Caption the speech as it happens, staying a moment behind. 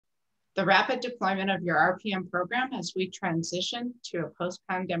the rapid deployment of your RPM program as we transition to a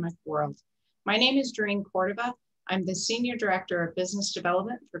post-pandemic world. My name is Doreen Cordova. I'm the Senior Director of Business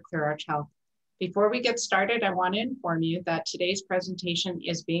Development for ClearArch Health. Before we get started, I want to inform you that today's presentation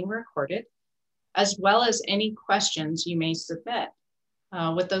is being recorded, as well as any questions you may submit.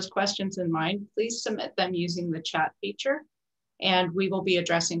 With those questions in mind, please submit them using the chat feature, and we will be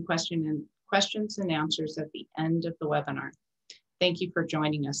addressing questions and answers at the end of the webinar. Thank you for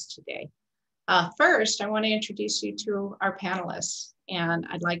joining us today. First, I want to introduce you to our panelists, and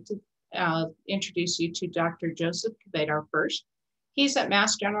I'd like to introduce you to Dr. Joseph Kvedar first. He's at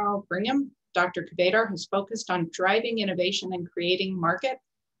Mass General Brigham. Dr. Kvedar has focused on driving innovation and creating market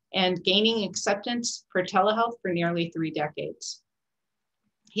and gaining acceptance for telehealth for nearly 3 decades.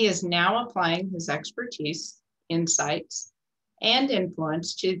 He is now applying his expertise, insights, and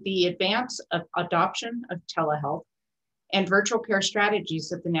influence to the advance of adoption of telehealth and virtual care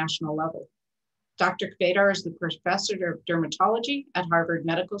strategies at the national level. Dr. Kvedar is the professor of dermatology at Harvard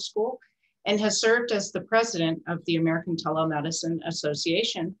Medical School and has served as the president of the American Telemedicine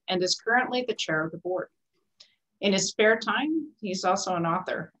Association and is currently the chair of the board. In his spare time, he's also an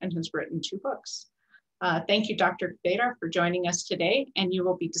author and has written 2 books. Thank you, Dr. Kvedar, for joining us today, and you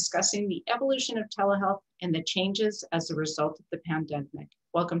will be discussing the evolution of telehealth and the changes as a result of the pandemic.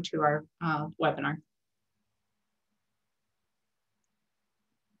 Welcome to our webinar.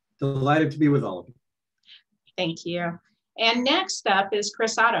 Delighted to be with all of you. Thank you. And next up is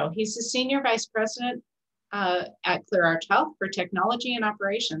Chris Otto. He's the Senior Vice President at ClearArch Health for Technology and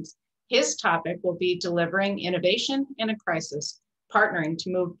Operations. His topic will be delivering innovation in a crisis, partnering to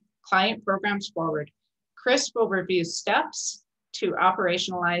move client programs forward. Chris will review steps to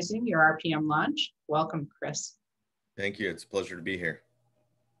operationalizing your RPM launch. Welcome, Chris. Thank you. It's a pleasure to be here.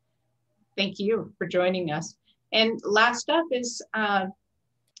 Thank you for joining us. And last up is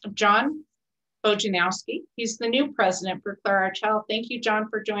John Bojanowski. He's the new president for ClearArch Health. Thank you, John,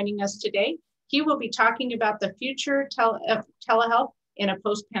 for joining us today. He will be talking about the future of telehealth in a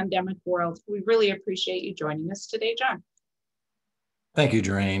post-pandemic world. We really appreciate you joining us today, John. Thank you,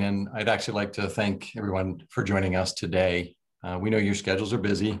 Doreen. And I'd actually like to thank everyone for joining us today. We know your schedules are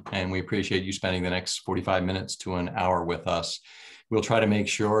busy, and we appreciate you spending the next 45 minutes to an hour with us. We'll try to make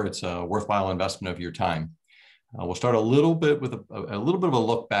sure it's a worthwhile investment of your time. We'll start a little bit with a little bit of a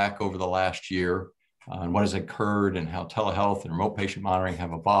look back over the last year on what has occurred and how telehealth and remote patient monitoring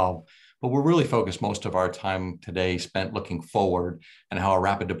have evolved. But we're really focused most of our time today spent looking forward and how a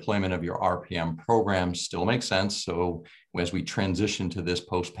rapid deployment of your RPM program still makes sense. So as we transition to this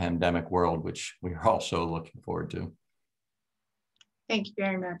post-pandemic world, which we are also looking forward to. Thank you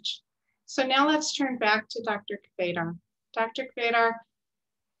very much. So now let's turn back to Dr. Kvedar. Dr. Kvedar,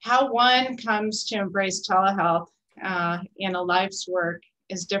 how one comes to embrace telehealth in a life's work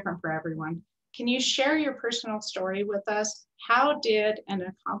is different for everyone. Can you share your personal story with us? How did an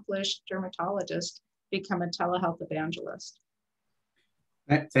accomplished dermatologist become a telehealth evangelist?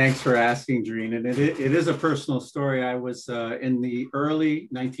 Thanks for asking, Doreen. And it is a personal story. I was in the early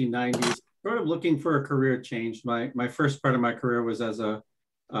 1990s, sort of looking for a career change. My first part of my career was as a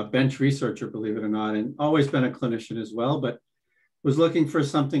bench researcher, believe it or not, and always been a clinician as well, but was looking for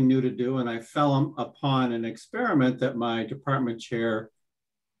something new to do. And I fell upon an experiment that my department chair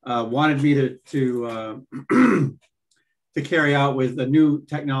wanted me to carry out with a new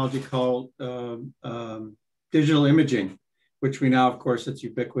technology called digital imaging, which we now, of course, it's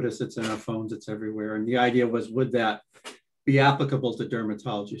ubiquitous, it's in our phones, it's everywhere. And the idea was, would that be applicable to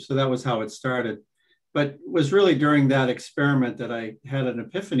dermatology? So that was how it started. But it was really during that experiment that I had an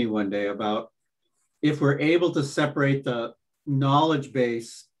epiphany one day about if we're able to separate the knowledge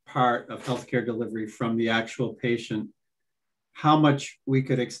base part of healthcare delivery from the actual patient, how much we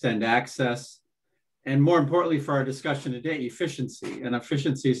could extend access, and more importantly for our discussion today, efficiency. And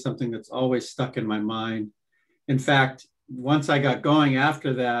efficiency is something that's always stuck in my mind. In fact, once I got going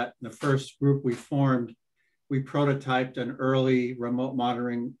after that, the first group we formed, we prototyped an early remote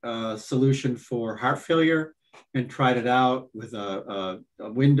monitoring solution for heart failure and tried it out with a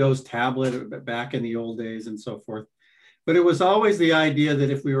Windows tablet back in the old days and so forth. But it was always the idea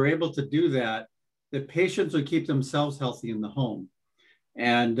that if we were able to do that, that patients would keep themselves healthy in the home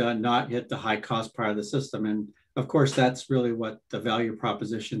and not hit the high cost part of the system. And of course, that's really what the value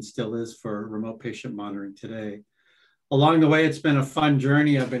proposition still is for remote patient monitoring today. Along the way, it's been a fun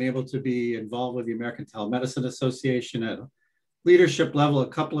journey. I've been able to be involved with the American Telemedicine Association at a leadership level a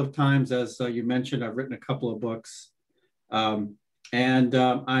couple of times. As you mentioned, I've written a couple of books. I'm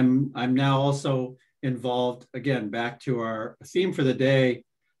now also involved, again, back to our theme for the day.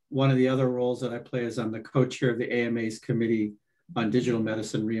 One of the other roles that I play is I'm the co-chair of the AMA's Committee on digital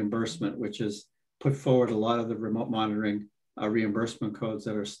medicine reimbursement, which has put forward a lot of the remote monitoring reimbursement codes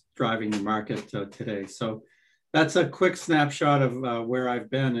that are driving the market today. So that's a quick snapshot of where I've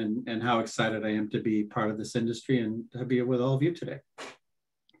been and how excited I am to be part of this industry and to be with all of you today.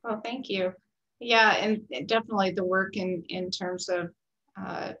 Well, thank you. Yeah, and definitely the work in terms of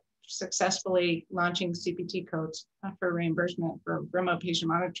successfully launching CPT codes for reimbursement for remote patient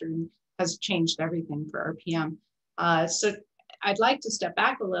monitoring has changed everything for RPM. So I'd like to step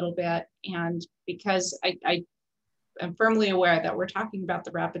back a little bit, and because I am firmly aware that we're talking about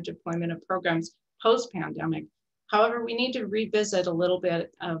the rapid deployment of programs post-pandemic. However, we need to revisit a little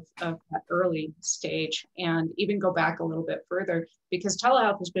bit of that early stage and even go back a little bit further, because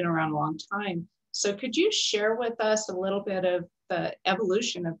telehealth has been around a long time. So could you share with us a little bit of the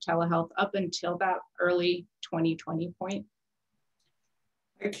evolution of telehealth up until that early 2020 point?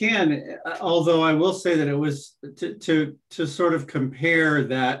 I can, although I will say that it was to sort of compare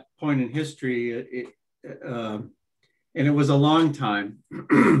that point in history, and it was a long time,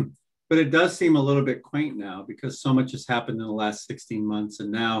 but it does seem a little bit quaint now because so much has happened in the last 16 months,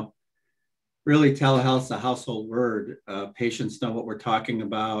 and now really telehealth's a household word. Patients know what we're talking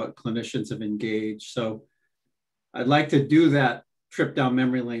about, clinicians have engaged. So I'd like to do that trip down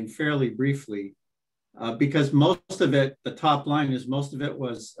memory lane fairly briefly. Because most of it, the top line is most of it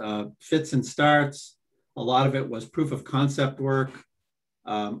was fits and starts. A lot of it was proof of concept work.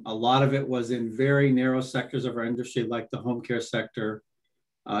 A lot of it was in very narrow sectors of our industry, like the home care sector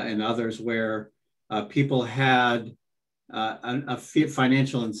and others, where people had a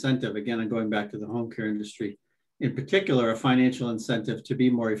financial incentive. Again, I'm going back to the home care industry, in particular, a financial incentive to be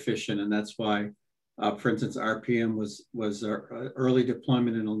more efficient. And that's why, for instance, RPM was early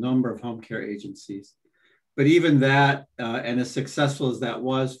deployment in a number of home care agencies. But even that, and as successful as that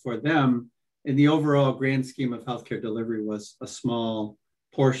was for them, in the overall grand scheme of healthcare delivery was a small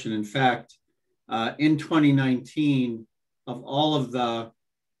portion. In fact, in 2019, of all of the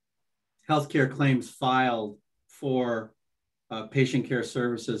healthcare claims filed for patient care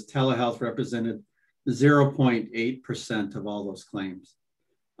services, telehealth represented 0.8% of all those claims.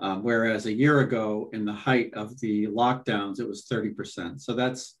 Whereas a year ago, in the height of the lockdowns, it was 30%. So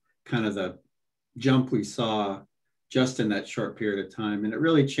that's kind of the jump we saw just in that short period of time. And it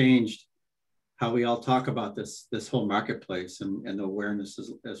really changed how we all talk about this whole marketplace and the awareness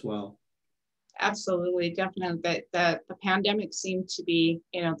as well. Absolutely, definitely. That the pandemic seemed to be,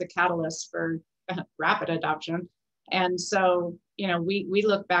 the catalyst for rapid adoption. And so, we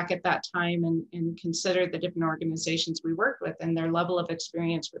look back at that time and consider the different organizations we work with and their level of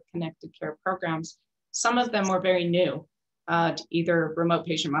experience with connected care programs. Some of them were very new. To either remote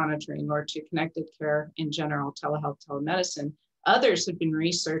patient monitoring or to connected care in general, telehealth, telemedicine. Others have been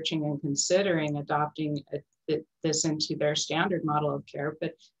researching and considering adopting this into their standard model of care,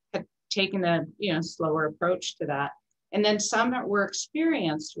 but had taken a slower approach to that. And then some were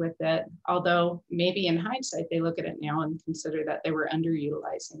experienced with it, although maybe in hindsight, they look at it now and consider that they were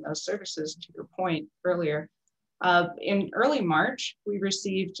underutilizing those services, to your point earlier. In early March, we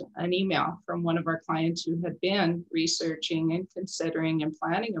received an email from one of our clients who had been researching and considering and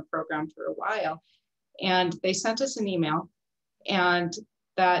planning a program for a while. And they sent us an email, and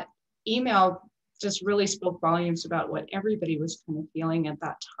that email just really spoke volumes about what everybody was kind of feeling at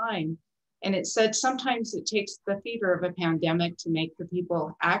that time. And it said, sometimes it takes the fever of a pandemic to make the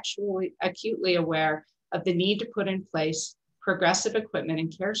people actually acutely aware of the need to put in place progressive equipment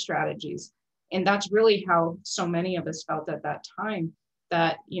and care strategies. And that's really how so many of us felt at that time,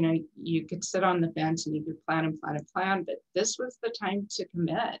 that, you could sit on the fence and you could plan and plan and plan, but this was the time to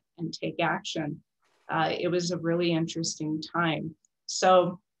commit and take action. It was a really interesting time.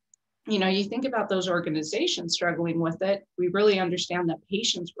 So, you think about those organizations struggling with it, we really understand that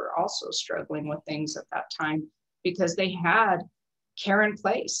patients were also struggling with things at that time because they had care in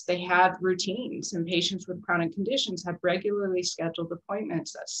place. They had routines, and patients with chronic conditions had regularly scheduled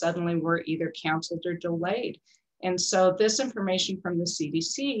appointments that suddenly were either canceled or delayed. And so this information from the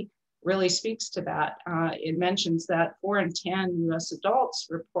CDC really speaks to that. It mentions that 4 in 10 US adults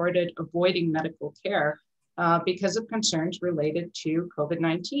reported avoiding medical care because of concerns related to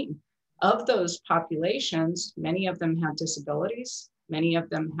COVID-19. Of those populations, many of them had disabilities, many of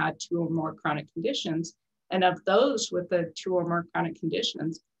them had 2 or more chronic conditions. And of those with the 2 or more chronic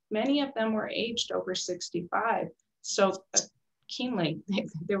conditions, many of them were aged over 65. So keenly,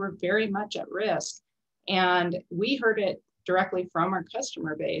 they were very much at risk. And we heard it directly from our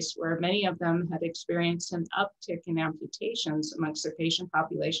customer base, where many of them had experienced an uptick in amputations amongst their patient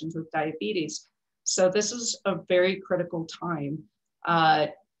populations with diabetes. So this is a very critical time.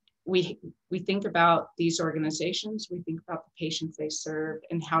 we think about these organizations, we think about the patients they serve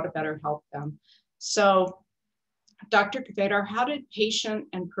and how to better help them. So Dr. Kvedar, how did patient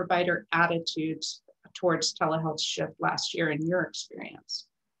and provider attitudes towards telehealth shift last year in your experience?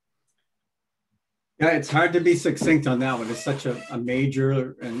 Yeah, it's hard to be succinct on that one. It's such a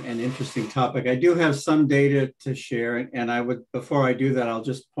major and interesting topic. I do have some data to share, and I would, before I do that, I'll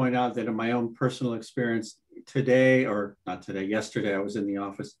just point out that in my own personal experience today, or not today, yesterday, I was in the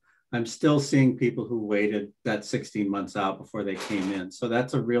office. I'm still seeing people who waited that 16 months out before they came in. So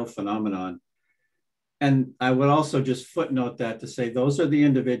that's a real phenomenon. And I would also just footnote that to say those are the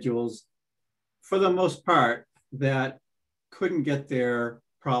individuals, for the most part, that couldn't get their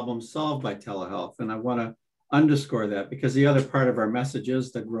problems solved by telehealth. And I want to underscore that because the other part of our message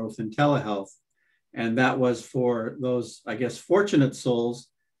is the growth in telehealth. And that was for those, I guess, fortunate souls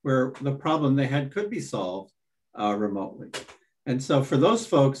where the problem they had could be solved remotely. And so for those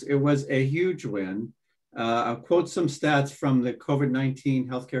folks, it was a huge win. I'll quote some stats from the COVID-19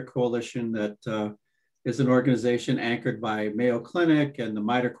 Healthcare Coalition that is an organization anchored by Mayo Clinic and the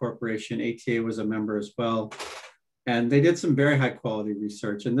MITRE Corporation. ATA was a member as well. And they did some very high quality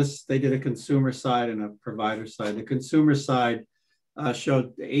research. And they did a consumer side and a provider side. The consumer side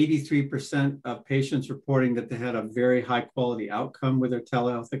showed 83% of patients reporting that they had a very high quality outcome with their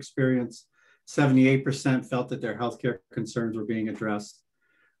telehealth experience. 78% felt that their healthcare concerns were being addressed.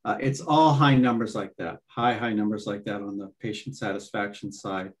 It's all high numbers like that, high numbers like that on the patient satisfaction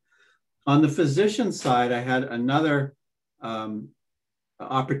side. On the physician side, I had another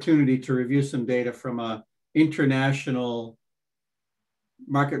opportunity to review some data from an international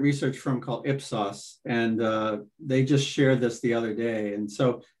market research firm called Ipsos, and they just shared this the other day. And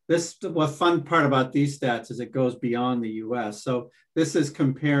so what fun part about these stats is it goes beyond the US. So this is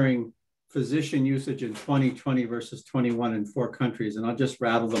comparing physician usage in 2020 versus 21 in 4 countries. And I'll just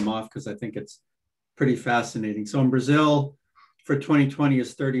rattle them off because I think it's pretty fascinating. So in Brazil, for 2020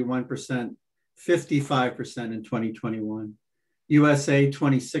 is 31%, 55% in 2021. USA,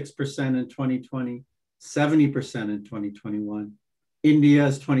 26% in 2020, 70% in 2021. India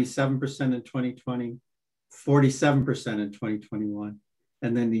is 27% in 2020, 47% in 2021.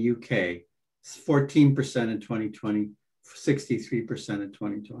 And then the UK, 14% in 2020, 63% in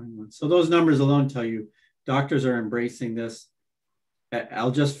 2021. So those numbers alone tell you doctors are embracing this.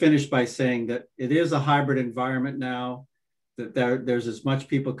 I'll just finish by saying that it is a hybrid environment now, that there's as much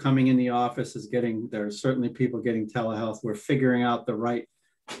people coming in the office as there's certainly people getting telehealth. We're figuring out the right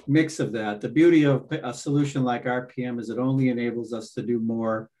mix of that. The beauty of a solution like RPM is it only enables us to do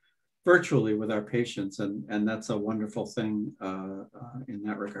more virtually with our patients. And that's a wonderful thing in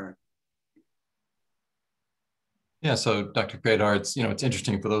that regard. Yeah, so Dr. Kvedar, it's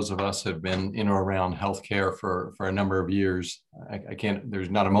interesting for those of us who have been in or around healthcare for a number of years. There's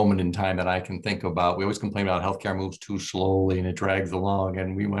not a moment in time that I can think about. We always complain about healthcare moves too slowly and it drags along,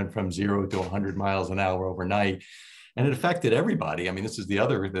 and we went from 0 to 100 miles an hour overnight. And it affected everybody. I mean, this is the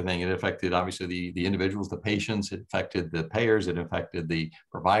other thing. It affected obviously the individuals, the patients, it affected the payers, it affected the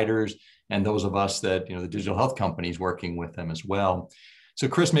providers, and those of us that, the digital health companies working with them as well. So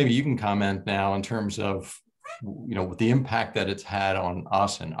Chris, maybe you can comment now in terms of the impact that it's had on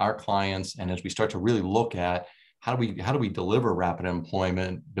us and our clients. And as we start to really look at how do we deliver rapid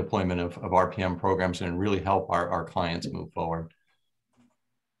deployment of RPM programs and really help our clients move forward.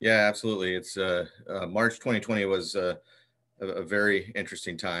 Yeah, absolutely. It's March 2020 was a very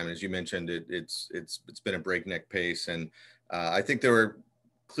interesting time. As you mentioned, it's been a breakneck pace. And I think there were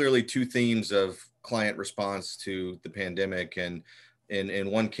clearly 2 themes of client response to the pandemic. And in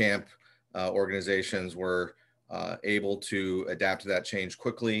one camp, organizations were able to adapt to that change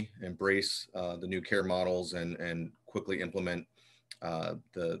quickly, embrace the new care models, and quickly implement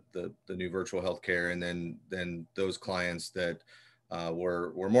the new virtual healthcare. And then those clients that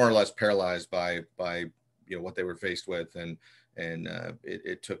were more or less paralyzed by what they were faced with, and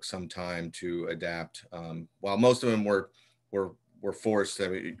it took some time to adapt. While most of them were forced.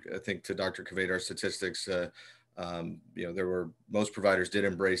 I think to Dr. Kvedar's statistics, most providers did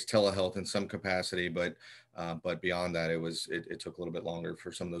embrace telehealth in some capacity, but beyond that, it took a little bit longer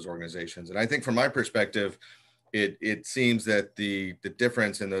for some of those organizations. And I think from my perspective, it seems that the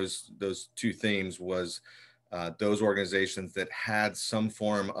difference in those 2 themes was those organizations that had some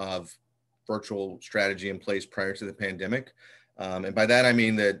form of virtual strategy in place prior to the pandemic. And by that, I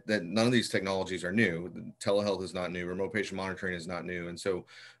mean that none of these technologies are new. Telehealth is not new. Remote patient monitoring is not new. And so,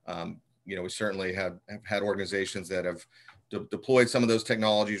 we certainly have had organizations that have deployed some of those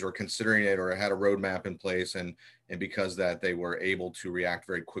technologies or considering it or had a roadmap in place. And because that, they were able to react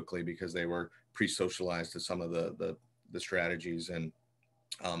very quickly because they were pre-socialized to some of the strategies. And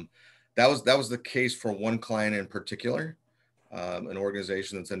That was the case for one client in particular, an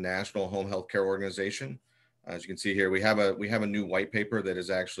organization that's a national home health care organization. As you can see here, we have a new white paper that is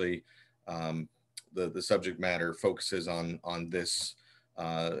actually the subject matter focuses on this.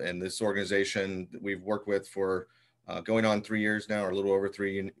 And this organization that we've worked with for going on 3 years now, or a little over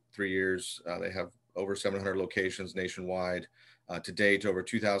three years. They have over 700 locations nationwide. To date, over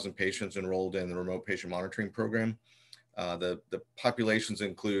 2,000 patients enrolled in the remote patient monitoring program. The populations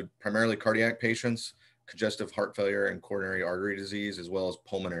include primarily cardiac patients, congestive heart failure and coronary artery disease, as well as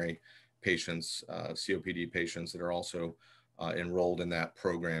pulmonary patients, COPD patients that are also enrolled in that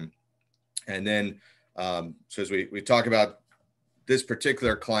program. And then, so as we talk about this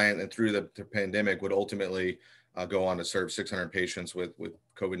particular client, and through the pandemic would ultimately go on to serve 600 patients with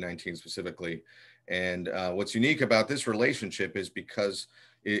COVID-19 specifically. And what's unique about this relationship is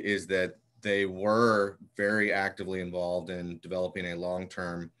that they were very actively involved in developing a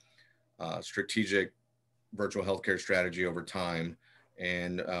long-term strategic virtual healthcare strategy over time.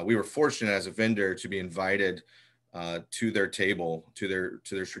 And we were fortunate as a vendor to be invited to their table, to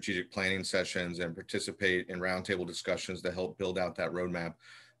their strategic planning sessions, and participate in roundtable discussions to help build out that roadmap.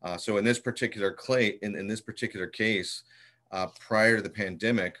 So in this particular case, prior to the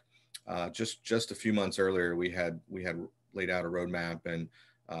pandemic, just a few months earlier, we had laid out a roadmap, and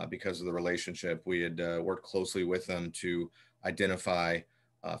because of the relationship, we had worked closely with them to identify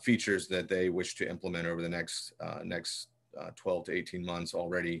features that they wish to implement over the next 12 to 18 months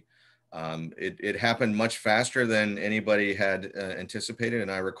already. It happened much faster than anybody had anticipated,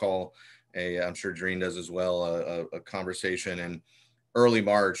 and I recall I'm sure Doreen does as well, a conversation in early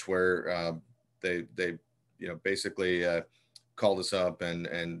March where they basically called us up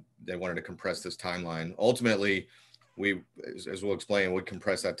and they wanted to compress this timeline. Ultimately, as we'll explain, we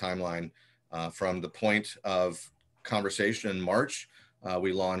compressed that timeline from the point of conversation in March.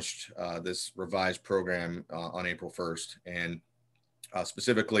 We launched this revised program on April 1st. And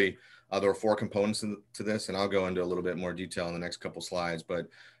specifically, there were 4 components to this, and I'll go into a little bit more detail in the next couple slides. But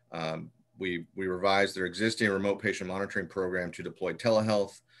we revised their existing remote patient monitoring program to deploy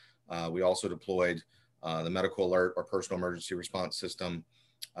telehealth. We also deployed the medical alert or personal emergency response system.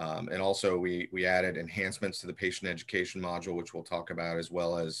 And also we added enhancements to the patient education module, which we'll talk about, as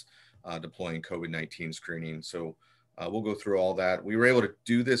well as deploying COVID-19 screening. So we'll go through all that. We were able to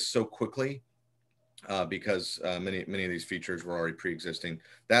do this so quickly because many of these features were already pre-existing.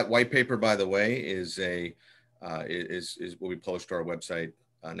 That white paper, by the way, is will be posted to our website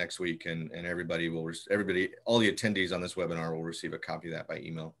next week, and everybody, all the attendees on this webinar will receive a copy of that by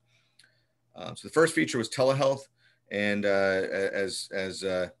email. So the first feature was telehealth, and as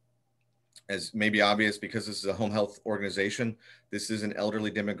may be obvious, because this is a home health organization, this is an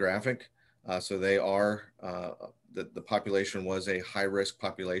elderly demographic. So they are the population was a high-risk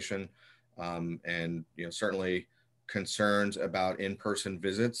population, and certainly concerns about in-person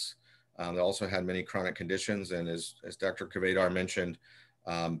visits. They also had many chronic conditions, and as Dr. Kvedar mentioned,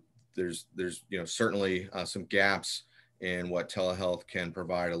 there's certainly some gaps in what telehealth can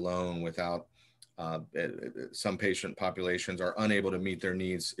provide alone without. Some patient populations are unable to meet their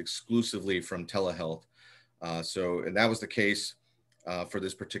needs exclusively from telehealth. And that was the case for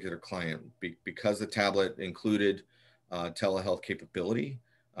this particular client. Because the tablet included telehealth capability,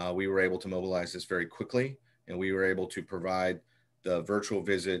 we were able to mobilize this very quickly, and we were able to provide the virtual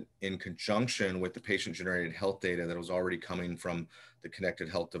visit in conjunction with the patient-generated health data that was already coming from the connected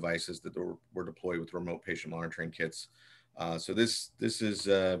health devices that were deployed with remote patient monitoring kits. So this is,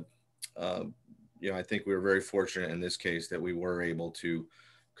 I think we were very fortunate in this case that we were able to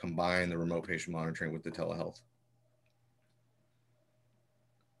combine the remote patient monitoring with the telehealth.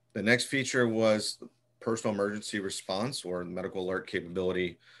 The next feature was personal emergency response or medical alert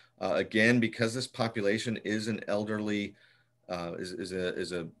capability. Again, because this population is an elderly,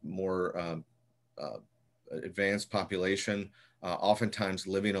 is a more advanced population, oftentimes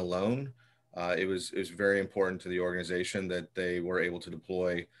living alone, it was very important to the organization that they were able to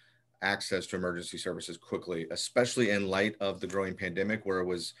deploy access to emergency services quickly, especially in light of the growing pandemic, where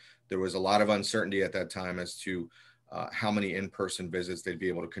there was a lot of uncertainty at that time as to how many in-person visits they'd be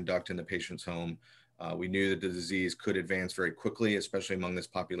able to conduct in the patient's home. We knew that the disease could advance very quickly, especially among this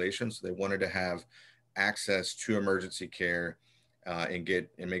population. So they wanted to have access to emergency care and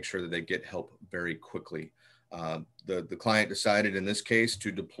make sure that they get help very quickly. The client decided in this case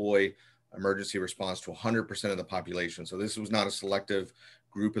to deploy emergency response to 100% of the population. So this was not a selective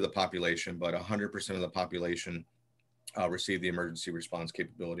group of the population, but 100% of the population received the emergency response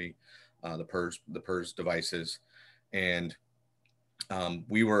capability, the PERS devices. And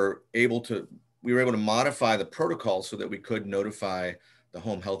we were able to modify the protocol so that we could notify the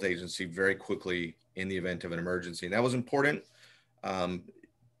home health agency very quickly in the event of an emergency. And that was important.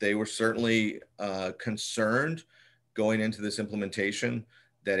 They were certainly concerned going into this implementation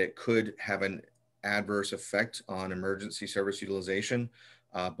that it could have an adverse effect on emergency service utilization.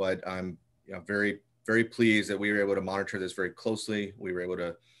 But I'm very, very pleased that we were able to monitor this very closely. We were able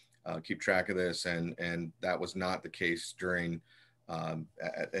to keep track of this, and that was not the case during,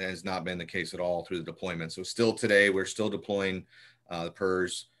 it has not been the case at all through the deployment. So still today, we're still deploying the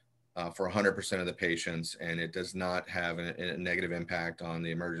PERS for 100% of the patients, and it does not have a negative impact on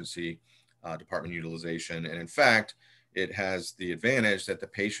the emergency department utilization. And in fact, it has the advantage that the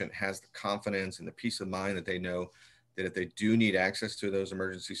patient has the confidence and the peace of mind that they know that if they do need access to those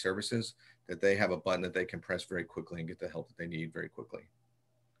emergency services, that they have a button that they can press very quickly and get the help that they need very quickly.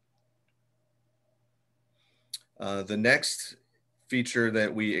 The next feature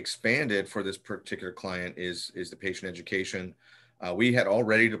that we expanded for this particular client is the patient education. We had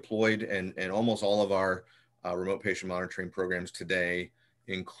already deployed, and almost all of our remote patient monitoring programs today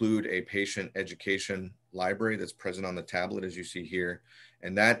include a patient education library that's present on the tablet, as you see here.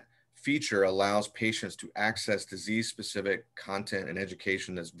 And that feature allows patients to access disease-specific content and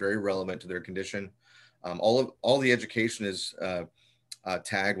education that's very relevant to their condition. All the education is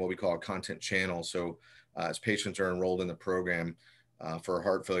tagged what we call a content channel. So as patients are enrolled in the program, for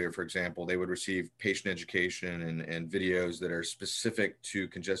heart failure, for example, they would receive patient education and videos that are specific to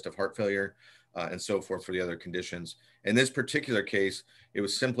congestive heart failure and so forth for the other conditions. In this particular case, it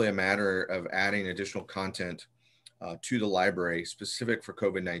was simply a matter of adding additional content to the library specific for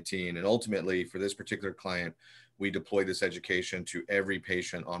COVID-19. And ultimately, for this particular client, we deployed this education to every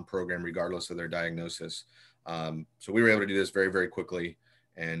patient on program, regardless of their diagnosis. So we were able to do this very, very quickly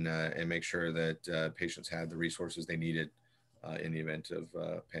and make sure that patients had the resources they needed in the event of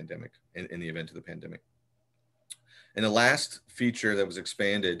pandemic, in the event of the pandemic. And the last feature that was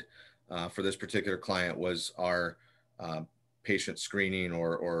expanded for this particular client was our patient screening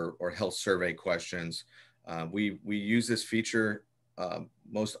or health survey questions. We use this feature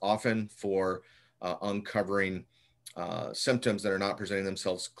most often for uncovering symptoms that are not presenting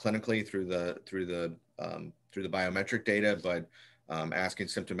themselves clinically through the biometric data, but asking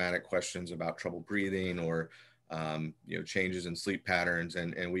symptomatic questions about trouble breathing or changes in sleep patterns,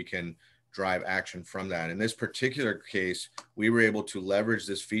 and we can drive action from that. In this particular case, we were able to leverage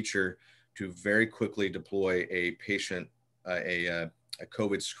this feature to very quickly deploy a patient, a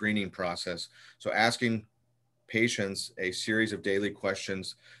COVID screening process. So asking patients a series of daily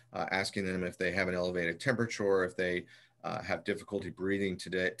questions, asking them if they have an elevated temperature, if they have difficulty breathing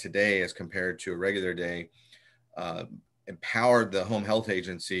today as compared to a regular day, empowered the home health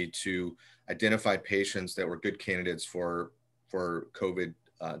agency to identify patients that were good candidates for COVID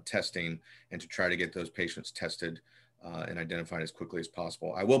testing and to try to get those patients tested and identified as quickly as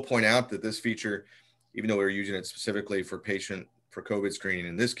possible. I will point out that this feature, even though we were using it specifically for COVID screening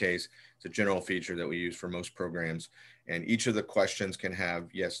in this case, it's a general feature that we use for most programs. And each of the questions can have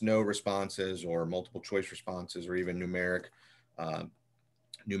yes, no responses or multiple choice responses or even numeric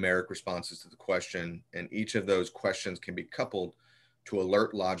responses to the question. And each of those questions can be coupled to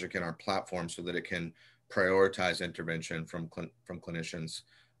alert logic in our platform so that it can prioritize intervention from clinicians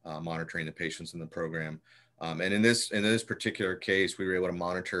monitoring the patients in the program. And in this particular case, we were able to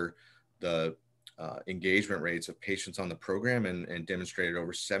monitor the engagement rates of patients on the program and demonstrated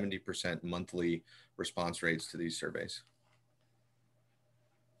over 70% monthly response rates to these surveys.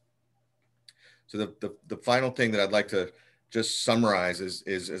 So the final thing that I'd like to just summarize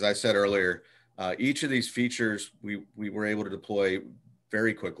is as I said earlier, each of these features we were able to deploy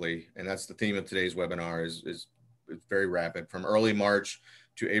very quickly, and that's the theme of today's webinar is very rapid, from early March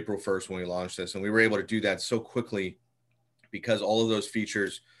to April 1st when we launched this. And we were able to do that so quickly because all of those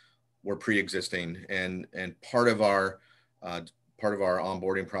features were pre-existing, and part of our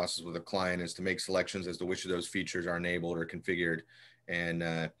onboarding process with a client is to make selections as to which of those features are enabled or configured. And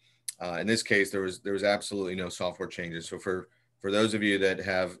in this case, there was absolutely no software changes. So for those of you that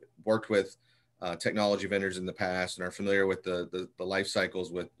have worked with technology vendors in the past and are familiar with the life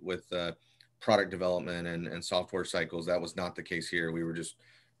cycles with product development and software cycles, that was not the case here. We were just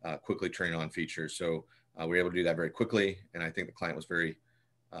quickly turning on features. So we were able to do that very quickly, and I think the client was very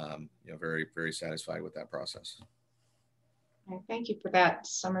very satisfied with that process. Thank you for that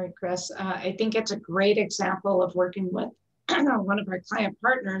summary, Chris. I think it's a great example of working with one of our client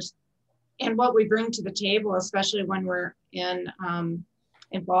partners and what we bring to the table, especially when we're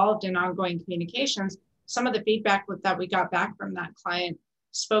involved in ongoing communications. Some of the feedback that we got back from that client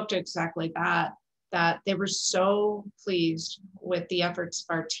spoke to exactly that they were so pleased with the efforts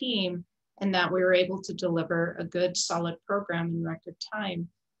of our team and that we were able to deliver a good, solid program in record time.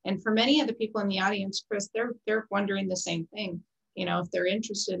 And for many of the people in the audience, Chris, they're wondering the same thing. You know, if they're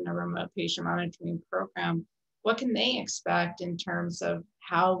interested in a remote patient monitoring program, what can they expect in terms of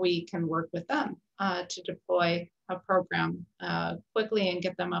how we can work with them to deploy a program quickly and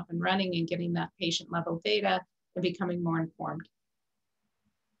get them up and running and getting that patient level data and becoming more informed?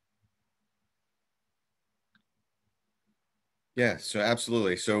 Yeah, so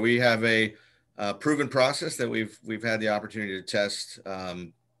absolutely. So we have a proven process that we've had the opportunity to test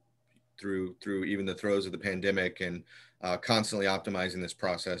through even the throes of the pandemic, and constantly optimizing this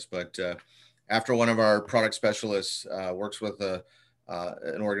process. But after one of our product specialists works with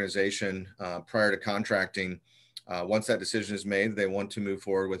an organization prior to contracting, once that decision is made, they want to move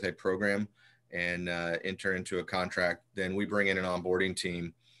forward with a program and enter into a contract, then we bring in an onboarding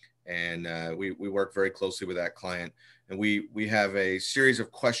team, and we work very closely with that client. And we have a series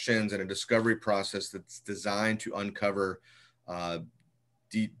of questions and a discovery process that's designed to uncover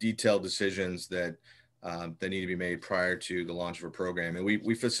detailed decisions that need to be made prior to the launch of a program. And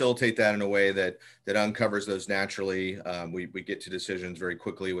we facilitate that in a way that uncovers those naturally. We get to decisions very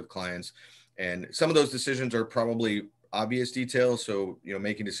quickly with clients. And some of those decisions are probably obvious details. So, you know,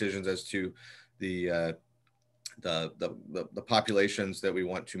 making decisions as to the populations that we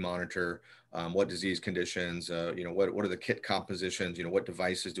want to monitor, what disease conditions, you know, what are the kit compositions, you know, what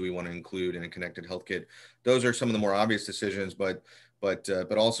devices do we want to include in a connected health kit? Those are some of the more obvious decisions, but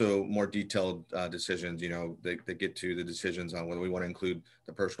also more detailed decisions, you know, that get to the decisions on whether we want to include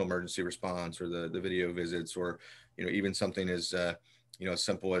the personal emergency response or the video visits, or, you know, even something as, you know, as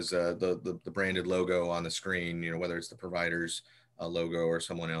simple as the branded logo on the screen, you know, whether it's the provider's logo or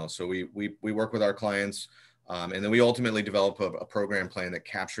someone else. So we work with our clients, and then we ultimately develop a program plan that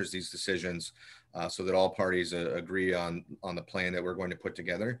captures these decisions so that all parties agree on the plan that we're going to put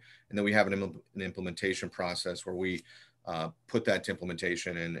together. And then we have an implementation process where we put that to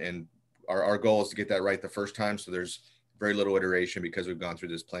implementation, and our goal is to get that right the first time. So there's very little iteration because we've gone through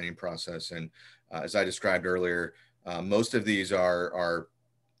this planning process. And as I described earlier, most of these are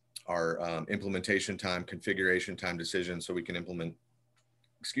implementation time, configuration time decisions, so we can implement,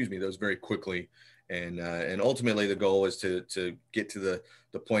 those very quickly. And ultimately the goal is to get to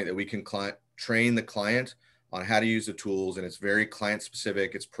the point that we can train the client on how to use the tools, and it's very client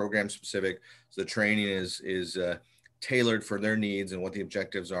specific, it's program specific. So the training is tailored for their needs and what the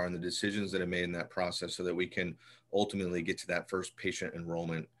objectives are and the decisions that are made in that process, so that we can ultimately get to that first patient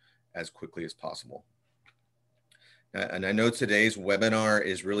enrollment as quickly as possible. And I know today's webinar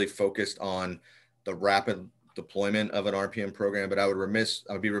is really focused on the rapid deployment of an RPM program, but I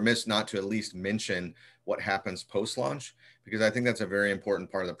would be remiss not to at least mention what happens post-launch, because I think that's a very important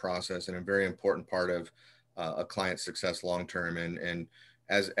part of the process and a very important part of a client's success long-term. And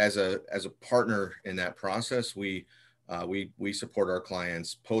as a partner in that process, we support our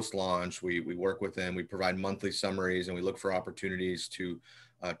clients post-launch. We work with them, we provide monthly summaries, and we look for opportunities to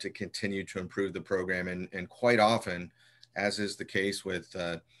continue to improve the program. And quite often, as is the case with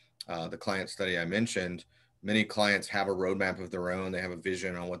the client study I mentioned, many clients have a roadmap of their own. They have a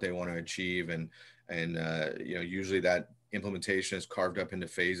vision on what they want to achieve, and you know, usually that implementation is carved up into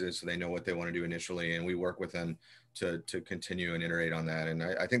phases, so they know what they want to do initially, and we work with them to continue and iterate on that. And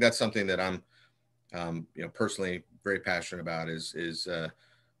I think that's something that I'm you know, personally very passionate about, is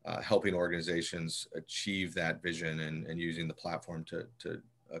helping organizations achieve that vision and using the platform to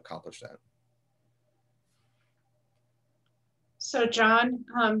accomplish that. So John,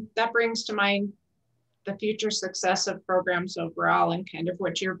 that brings to mind the future success of programs overall, and kind of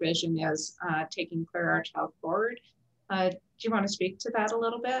what your vision is taking ClearArch Health forward. Do you want to speak to that a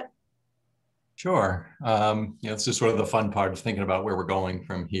little bit? Sure. You know, this is sort of the fun part of thinking about where we're going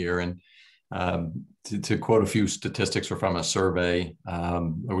from here. And to quote a few statistics from a survey,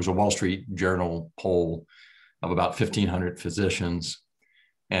 there was a Wall Street Journal poll of about 1,500 physicians,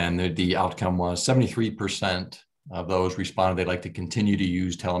 and the outcome was 73% of those responded they'd like to continue to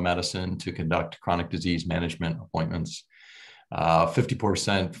use telemedicine to conduct chronic disease management appointments,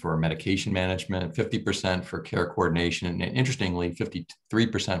 50% for medication management, 50% for care coordination, and interestingly,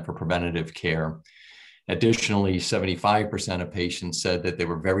 53% for preventative care. Additionally, 75% of patients said that they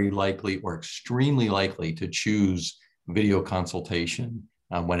were very likely or extremely likely to choose video consultation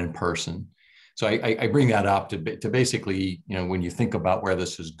when in person. So I bring that up to basically, you know, when you think about where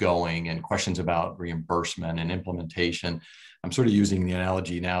this is going and questions about reimbursement and implementation, I'm sort of using the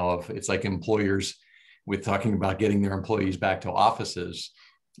analogy now of it's like employers with talking about getting their employees back to offices.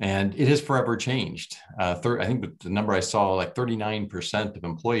 And it has forever changed. I think the number I saw, like 39% of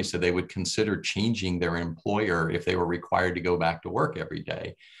employees said they would consider changing their employer if they were required to go back to work every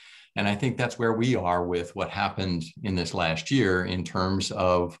day. And I think that's where we are with what happened in this last year in terms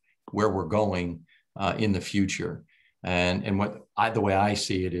of where we're going in the future. And the way I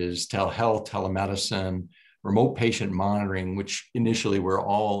see it is telehealth, telemedicine, remote patient monitoring, which initially were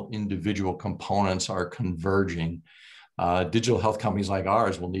all individual components, are converging. Digital health companies like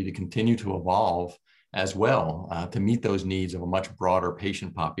ours will need to continue to evolve as well to meet those needs of a much broader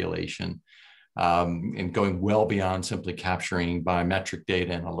patient population, and going well beyond simply capturing biometric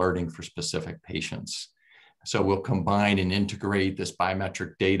data and alerting for specific patients. So we'll combine and integrate this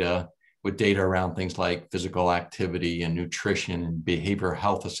biometric data with data around things like physical activity and nutrition and behavioral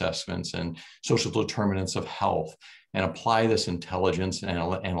health assessments and social determinants of health, and apply this intelligence and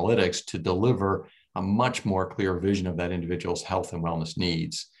analytics to deliver a much more clear vision of that individual's health and wellness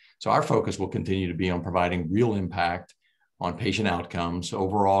needs. So our focus will continue to be on providing real impact on patient outcomes,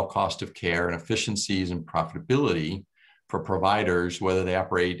 overall cost of care, and efficiencies and profitability for providers, whether they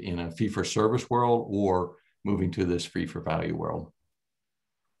operate in a fee-for-service world or moving to this fee-for-value world.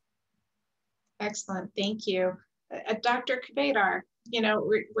 Excellent, thank you. Dr. Kvedar,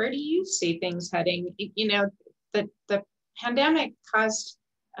 where do you see things heading? The pandemic caused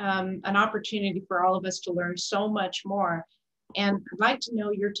an opportunity for all of us to learn so much more. And I'd like to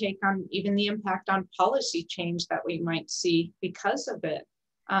know your take on even the impact on policy change that we might see because of it.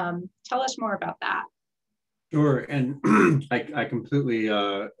 Tell us more about that. Sure, and I completely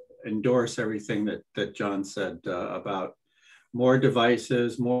endorse everything that John said about more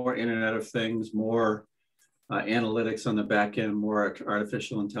devices, more Internet of Things, more analytics on the back end, more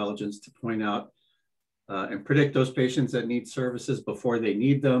artificial intelligence to point out and predict those patients that need services before they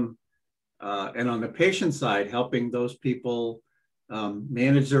need them. And on the patient side, helping those people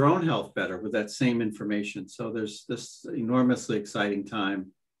manage their own health better with that same information. So there's this enormously exciting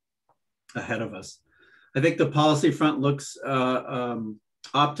time ahead of us. I think the policy front looks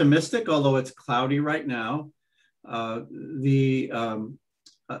optimistic, although it's cloudy right now.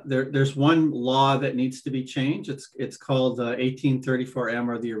 There's one law that needs to be changed. It's called 1834M,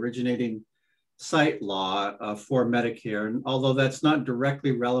 or the originating site law for Medicare. And although that's not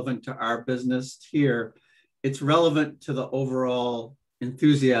directly relevant to our business here, it's relevant to the overall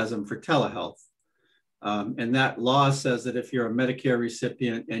enthusiasm for telehealth. And that law says that if you're a Medicare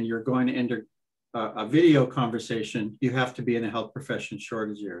recipient and you're going to enter a video conversation, you have to be in a health profession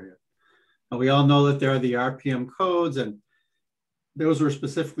shortage area. And we all know that there are the RPM codes, and those were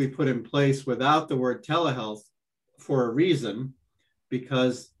specifically put in place without the word telehealth for a reason,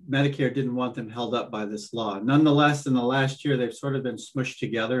 because Medicare didn't want them held up by this law. Nonetheless, in the last year, they've sort of been smushed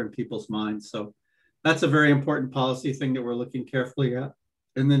together in people's minds. So that's a very important policy thing that we're looking carefully at.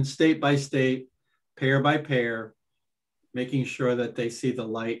 And then state by state, payer by payer, making sure that they see the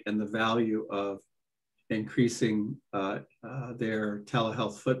light and the value of increasing their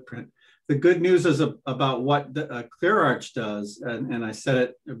telehealth footprint. The good news is about what ClearArch does, and I said it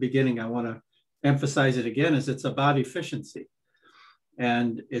at the beginning, I want to emphasize it again, is it's about efficiency.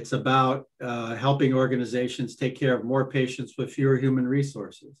 And it's about helping organizations take care of more patients with fewer human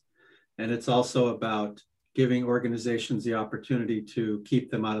resources. And it's also about giving organizations the opportunity to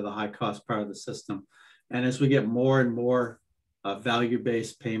keep them out of the high cost part of the system. And as we get more and more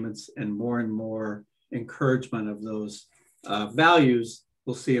value-based payments and more encouragement of those values,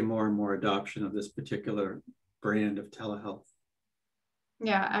 we'll see a more and more adoption of this particular brand of telehealth.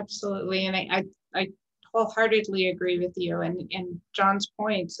 Yeah, absolutely. And I wholeheartedly agree with you. And John's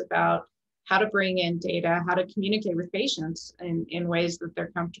points about how to bring in data, how to communicate with patients in ways that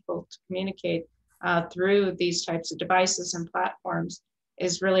they're comfortable to communicate through these types of devices and platforms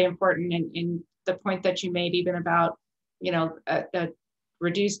is really important. And the point that you made even about, the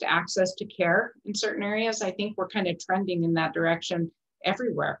reduced access to care in certain areas, I think we're kind of trending in that direction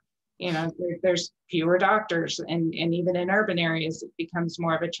everywhere. There's fewer doctors, and even in urban areas, it becomes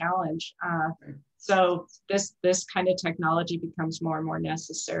more of a challenge. So this kind of technology becomes more and more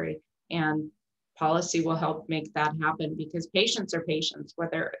necessary, and policy will help make that happen, because patients are patients,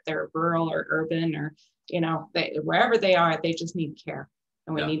 whether they're rural or urban or, wherever they are, they just need care,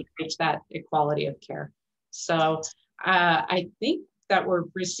 and we need to reach that equality of care. So I think that we're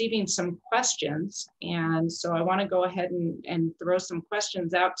receiving some questions. And so I want to go ahead and throw some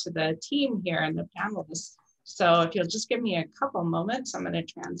questions out to the team here and the panelists. So if you'll just give me a couple moments, I'm going to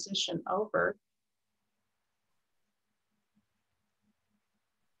transition over.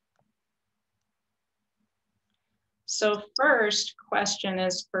 So first question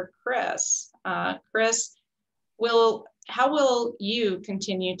is for Chris. Chris, how will you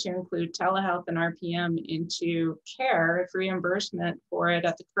continue to include telehealth and RPM into care if reimbursement for it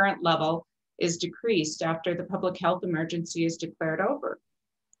at the current level is decreased after the public health emergency is declared over?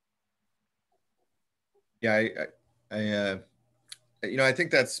 Yeah, I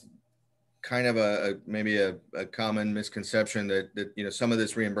think that's kind of maybe a common misconception that some of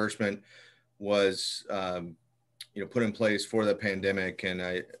this reimbursement was put in place for the pandemic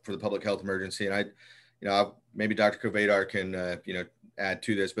and for the public health emergency. And maybe Dr. Kovedar can add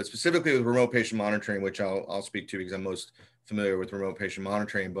to this, but specifically with remote patient monitoring, which I'll speak to because I'm most familiar with remote patient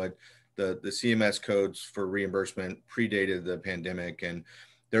monitoring. But the CMS codes for reimbursement predated the pandemic, and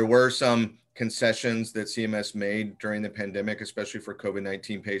there were some concessions that CMS made during the pandemic, especially for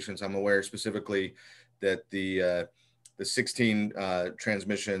COVID-19 patients. I'm aware specifically that the 16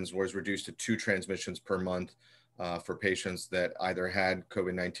 transmissions was reduced to 2 transmissions per month for patients that either had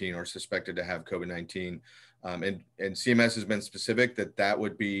COVID-19 or suspected to have COVID-19. And CMS has been specific that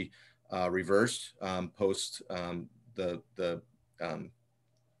would be reversed post the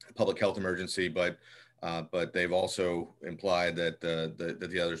public health emergency, but they've also implied that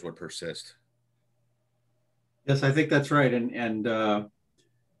the others would persist. Yes, I think that's right. And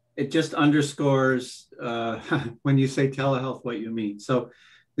it just underscores when you say telehealth, what you mean. So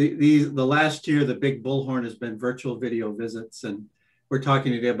the last year, the big bullhorn has been virtual video visits. And we're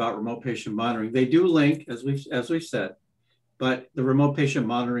talking today about remote patient monitoring. They do link, as we've said, but the remote patient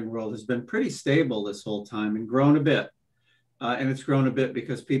monitoring world has been pretty stable this whole time and grown a bit. And it's grown a bit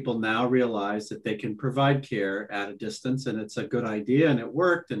because people now realize that they can provide care at a distance, and it's a good idea, and it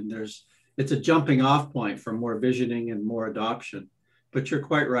worked. And it's a jumping off point for more visioning and more adoption. But you're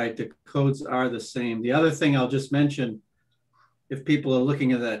quite right, the codes are the same. The other thing I'll just mention, if people are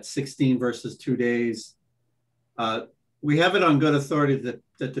looking at that 16 versus 2 days, we have it on good authority that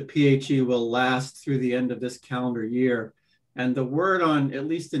the PHE will last through the end of this calendar year. And the word on, at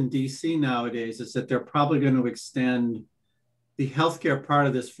least in DC nowadays, is that they're probably going to extend the healthcare part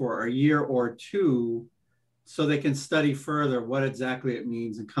of this for a year or 2, so they can study further what exactly it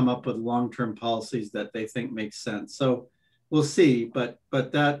means and come up with long-term policies that they think make sense. So we'll see, but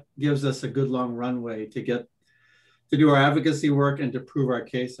that gives us a good long runway to do our advocacy work and to prove our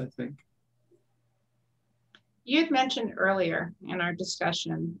case, I think. You had mentioned earlier in our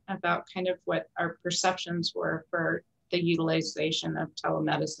discussion about kind of what our perceptions were for the utilization of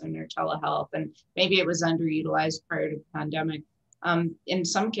telemedicine or telehealth, and maybe it was underutilized prior to the pandemic. In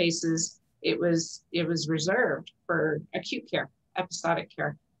some cases, it was reserved for acute care, episodic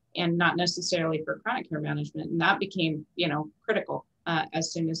care, and not necessarily for chronic care management. And that became, critical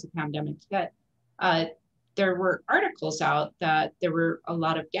as soon as the pandemic hit. There were articles out that there were a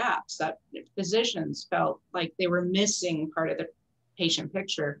lot of gaps, that physicians felt like they were missing part of the patient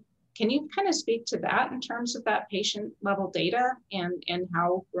picture. Can you kind of speak to that in terms of that patient level data and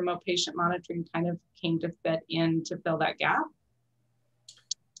how remote patient monitoring kind of came to fit in to fill that gap?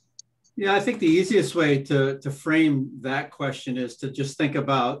 Yeah, I think the easiest way to frame that question is to just think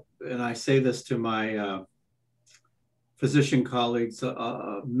about, and I say this to my physician colleagues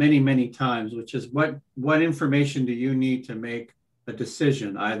many, many times, which is what information do you need to make a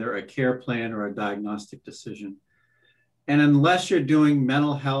decision, either a care plan or a diagnostic decision? And unless you're doing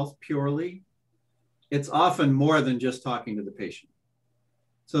mental health purely, it's often more than just talking to the patient.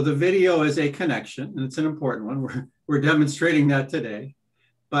 So the video is a connection, and it's an important one. We're demonstrating that today.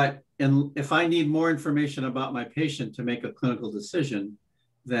 But if I need more information about my patient to make a clinical decision,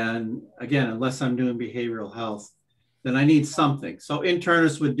 then again, unless I'm doing behavioral health, then I need something. So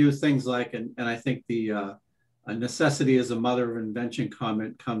internists would do things like, and I think the necessity as a mother of invention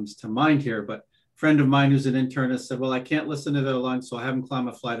comment comes to mind here, but a friend of mine who's an internist said, well, I can't listen to their lungs, so I have them climb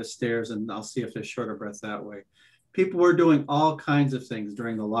a flight of stairs and I'll see if they're short of breath that way. People were doing all kinds of things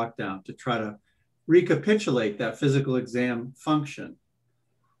during the lockdown to try to recapitulate that physical exam function.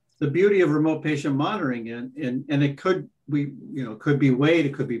 The beauty of remote patient monitoring, and it could be weight,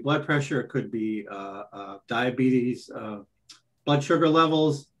 it could be blood pressure, it could be diabetes, blood sugar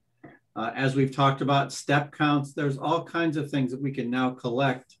levels, as we've talked about, step counts. There's all kinds of things that we can now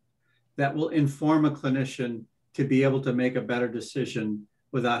collect that will inform a clinician to be able to make a better decision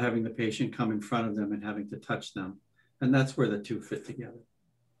without having the patient come in front of them and having to touch them. And that's where the two fit together.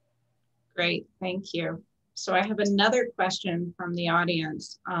 Great, thank you. So I have another question from the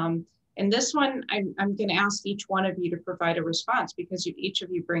audience. And this one, I'm going to ask each one of you to provide a response because each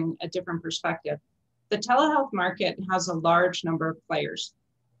of you bring a different perspective. The telehealth market has a large number of players.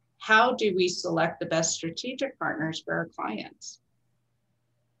 How do we select the best strategic partners for our clients?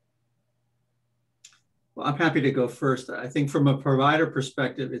 Well, I'm happy to go first. I think from a provider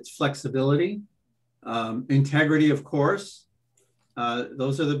perspective, it's flexibility, integrity, of course.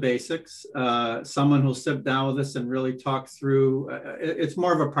 Those are the basics. Someone who'll sit down with us and really talk through, it's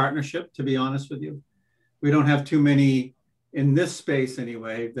more of a partnership, to be honest with you. We don't have too many in this space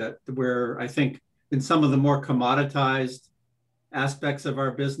anyway, where I think in some of the more commoditized aspects of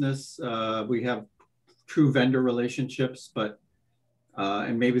our business, we have true vendor relationships, but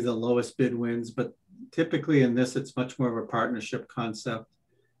and maybe the lowest bid wins. But typically in this, it's much more of a partnership concept,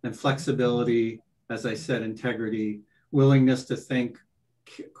 and flexibility, as I said, integrity, willingness to think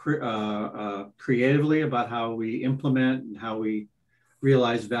creatively about how we implement and how we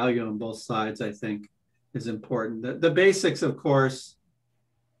realize value on both sides, I think is important. The basics, of course,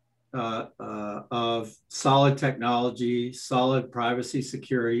 of solid technology, solid privacy,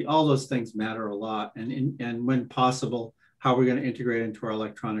 security, all those things matter a lot. And when possible, how we're going to integrate into our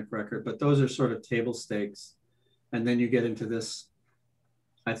electronic record. But those are sort of table stakes. And then you get into this,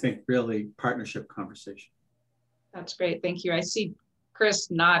 I think, really partnership conversation. That's great. Thank you. I see Chris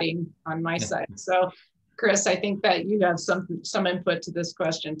nodding on my side. So Chris, I think that you have some input to this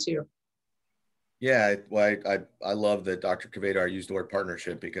question too. Yeah, well, I love that Dr. Kvedar used the word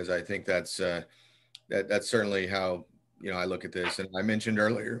partnership, because I think that's that's certainly how, you know, I look at this. And I mentioned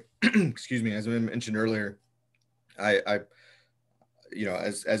earlier, excuse me, as I mentioned earlier, I you know,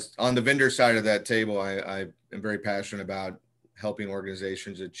 as on the vendor side of that table, I am very passionate about helping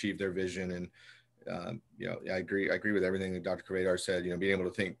organizations achieve their vision. And you know, I agree with everything that Dr. Kvedar said. You know, being able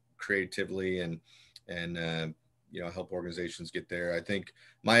to think creatively and you know, help organizations get there. I think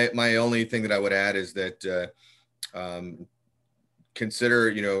my only thing that I would add is that consider,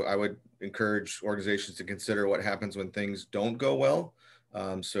 you know, I would encourage organizations to consider what happens when things don't go well.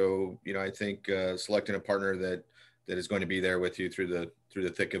 So, you know, I think selecting a partner that is going to be there with you through the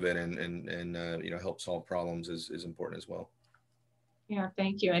thick of it and you know, help solve problems is important as well. Yeah,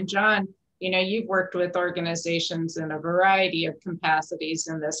 thank you. And John, you know, you've worked with organizations in a variety of capacities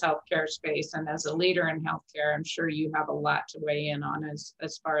in this healthcare space. And as a leader in healthcare, I'm sure you have a lot to weigh in on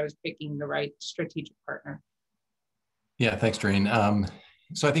as far as picking the right strategic partner. Yeah, thanks, Doreen.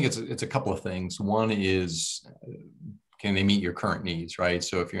 So I think it's a couple of things. One is, can they meet your current needs, right?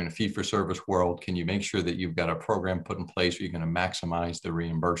 So if you're in a fee-for-service world, can you make sure that you've got a program put in place where you're going to maximize the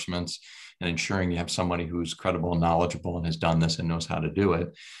reimbursements and ensuring you have somebody who's credible and knowledgeable and has done this and knows how to do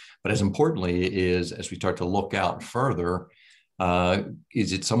it? But as importantly is, as we start to look out further,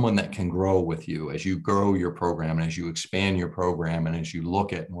 is it someone that can grow with you as you grow your program and as you expand your program and as you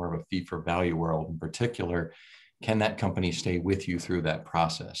look at more of a fee-for-value world in particular? Can that company stay with you through that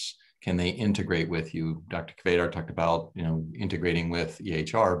process? Can they integrate with you? Dr. Kvedar talked about, you know, integrating with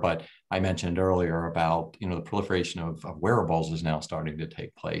EHR, but I mentioned earlier about, you know, the proliferation of wearables is now starting to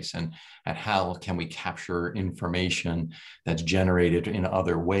take place, and how can we capture information that's generated in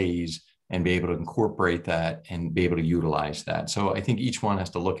other ways and be able to incorporate that and be able to utilize that. So I think each one has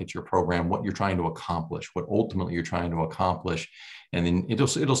to look at your program, what you're trying to accomplish, what ultimately you're trying to accomplish. And then it'll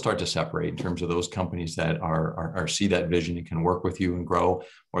start to separate in terms of those companies that are see that vision and can work with you and grow,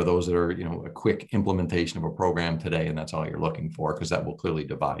 or those that are, you know, a quick implementation of a program today, and that's all you're looking for, because that will clearly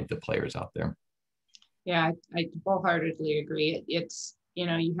divide the players out there. Yeah, I wholeheartedly agree. It's, you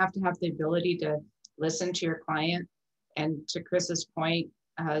know, you have to have the ability to listen to your client, and to Chris's point,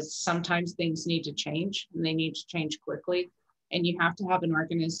 sometimes things need to change, and they need to change quickly, and you have to have an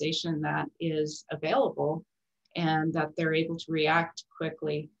organization that is available and that they're able to react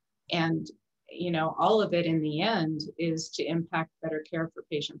quickly. And, you know, all of it in the end is to impact better care for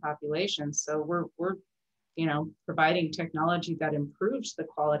patient populations. So we're, you know, providing technology that improves the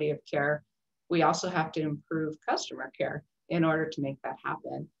quality of care. We also have to improve customer care in order to make that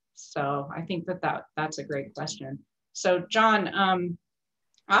happen. So I think that's a great question. So John,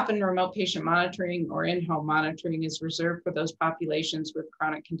 often remote patient monitoring or in-home monitoring is reserved for those populations with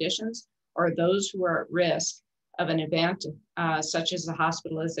chronic conditions or those who are at risk of an event such as a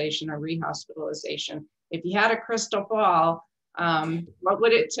hospitalization or rehospitalization. If you had a crystal ball, what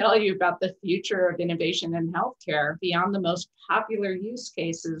would it tell you about the future of innovation in healthcare beyond the most popular use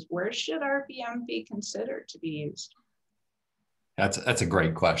cases? Where should RPM be considered to be used? That's a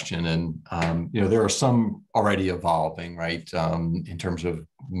great question. And, you know, there are some already evolving, right, in terms of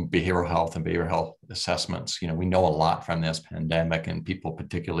behavioral health and behavioral health assessments. You know, we know a lot from this pandemic, and people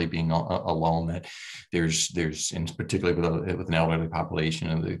particularly being alone, that there's in particularly with an elderly population,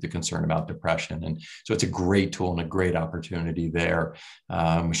 and the concern about depression. And so it's a great tool and a great opportunity there.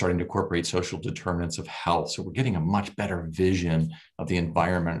 We're starting to incorporate social determinants of health. So we're getting a much better vision of the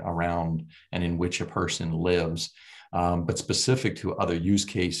environment around and in which a person lives. But specific to other use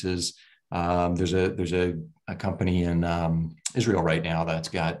cases, there's a company in Israel right now that's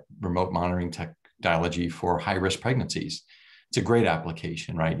got remote monitoring technology for high-risk pregnancies. it's a great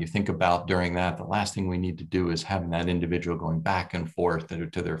application, right? You think about during that, the last thing we need to do is having that individual going back and forth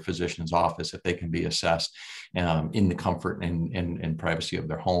to their physician's office if they can be assessed in the comfort and privacy of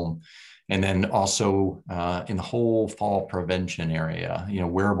their home. And then also in the whole fall prevention area,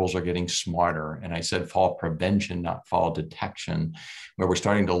 wearables are getting smarter. And I said fall prevention, not fall detection, where we're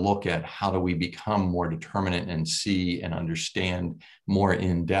starting to look at how do we become more determinate and see and understand more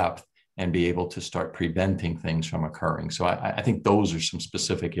in depth and be able to start preventing things from occurring. So I think those are some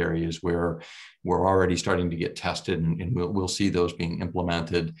specific areas where we're already starting to get tested, and we'll see those being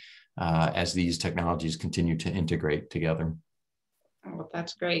implemented as these technologies continue to integrate together. Oh,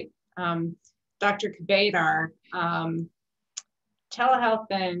 that's great. Dr. Kabedar, telehealth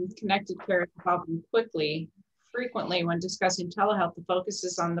and connected care is evolving frequently when discussing telehealth, the focus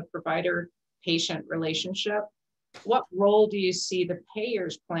is on the provider-patient relationship. What role do you see the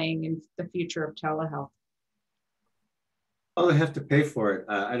payers playing in the future of telehealth? Well, they have to pay for it.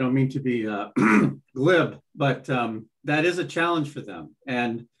 I don't mean to be glib, but that is a challenge for them.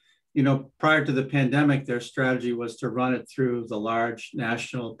 And prior to the pandemic, their strategy was to run it through the large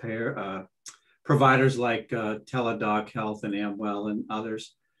national payer providers like Teladoc Health and Amwell and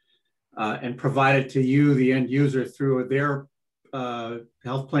others, and provide it to you, the end user, through their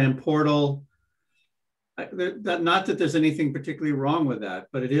health plan portal. Not that there's anything particularly wrong with that,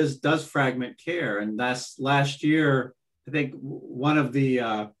 but it does fragment care. And last year, I think one of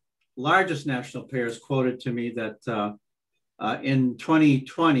the largest national payers quoted to me that in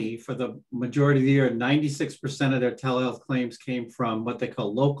 2020, for the majority of the year, 96% of their telehealth claims came from what they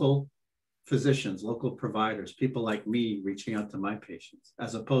call local physicians, local providers, people like me reaching out to my patients,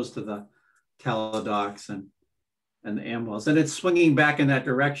 as opposed to the Teladocs and the Amwells. And it's swinging back in that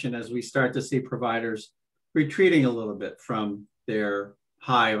direction as we start to see providers retreating a little bit from their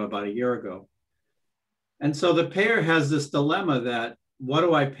high of about a year ago. And so the payer has this dilemma that, what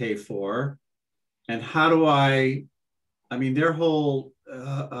do I pay for? And how do their whole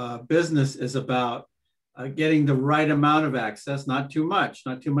business is about getting the right amount of access, not too much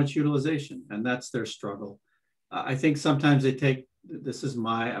utilization. And that's their struggle. I think sometimes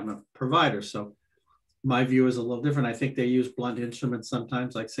I'm a provider, so my view is a little different. I think they use blunt instruments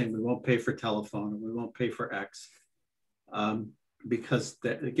sometimes, like saying we won't pay for telephone, or we won't pay for X, because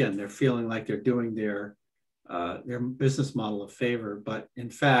they're feeling like they're doing their business model a favor. But in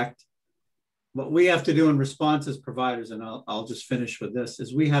fact, what we have to do in response as providers, and I'll just finish with this,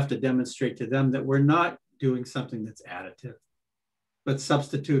 is we have to demonstrate to them that we're not doing something that's additive, but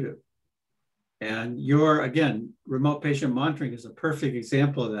substitutive. And remote patient monitoring is a perfect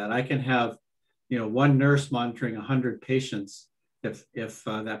example of that. I can have one nurse monitoring 100 patients if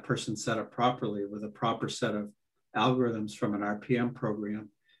that person's set up properly with a proper set of algorithms from an RPM program.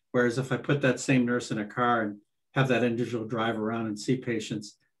 Whereas if I put that same nurse in a car and have that individual drive around and see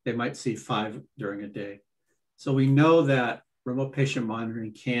patients, they might see 5 during a day. So we know that remote patient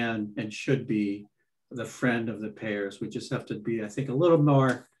monitoring can and should be the friend of the payers. We just have to be, I think, a little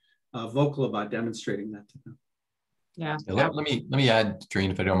more vocal about demonstrating that to them. Yeah. Let me add,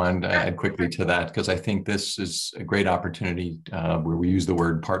 Doreen, if I don't mind, add quickly to that, because I think this is a great opportunity where we use the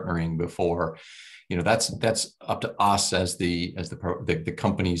word partnering before. That's up to us as the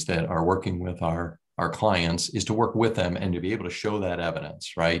companies that are working with our clients, is to work with them and to be able to show that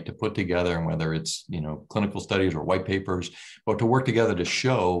evidence, right? To put together, and whether it's clinical studies or white papers, but to work together to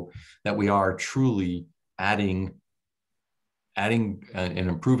show that we are truly adding and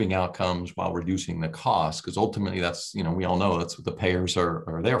improving outcomes while reducing the cost, because ultimately that's, we all know that's what the payers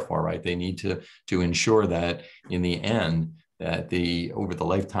are there for, right? They need to ensure that in the end, that over the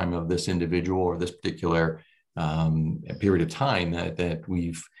lifetime of this individual or this particular period of time, that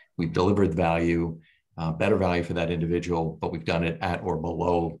we've delivered value, better value for that individual, but we've done it at or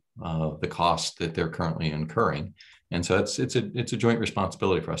below the cost that they're currently incurring. And so it's a joint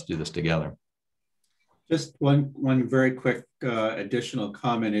responsibility for us to do this together. Just one very quick additional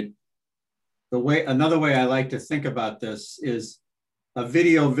comment. Another way I like to think about this is a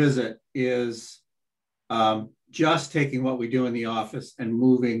video visit is just taking what we do in the office and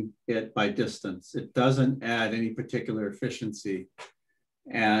moving it by distance. It doesn't add any particular efficiency.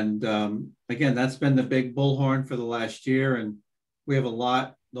 And again, that's been the big bullhorn for the last year. And we have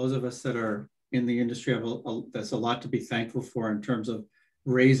those of us that are in the industry, that's a lot to be thankful for in terms of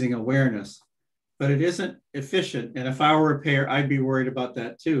raising awareness. But it isn't efficient. And if I were a payer, I'd be worried about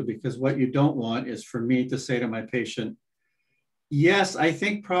that too, because what you don't want is for me to say to my patient, yes, I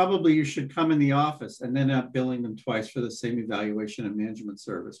think probably you should come in the office, and then not billing them twice for the same evaluation and management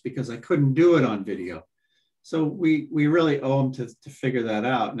service because I couldn't do it on video. So we really owe them to figure that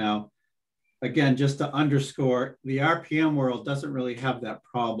out. Now, again, just to underscore, the RPM world doesn't really have that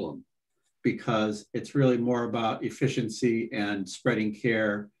problem because it's really more about efficiency and spreading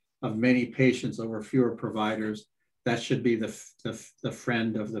care of many patients over fewer providers. That should be the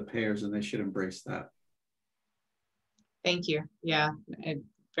friend of the payers, and they should embrace that. Thank you. Yeah, I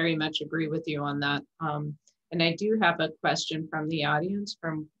very much agree with you on that. And I do have a question from the audience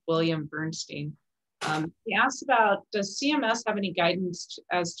from William Bernstein. He asked about, does CMS have any guidance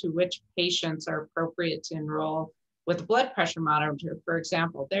as to which patients are appropriate to enroll with a blood pressure monitor, for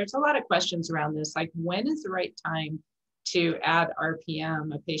example? There's a lot of questions around this, like when is the right time to add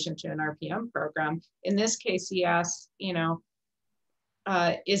RPM, a patient to an RPM program? In this case, he asks,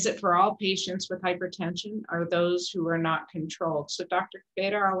 is it for all patients with hypertension or those who are not controlled? So Dr.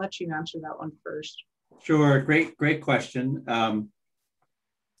 Kveder, I'll let you answer that one first. Sure, great question.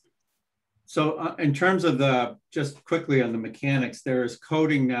 So in terms of just quickly on the mechanics, there is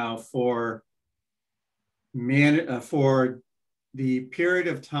coding now for the period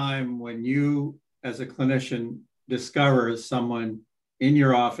of time when you, as a clinician, discover someone in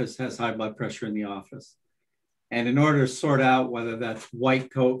your office has high blood pressure in the office. And in order to sort out whether that's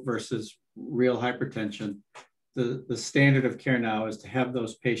white coat versus real hypertension, the standard of care now is to have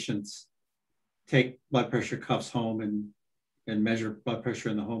those patients take blood pressure cuffs home and measure blood pressure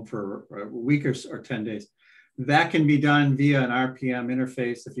in the home for a week or 10 days. That can be done via an RPM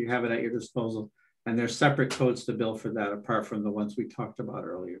interface if you have it at your disposal. And there's separate codes to bill for that apart from the ones we talked about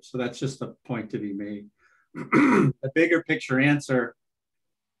earlier. So that's just a point to be made. A bigger picture answer,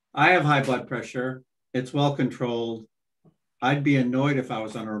 I have high blood pressure. It's well controlled. I'd be annoyed if I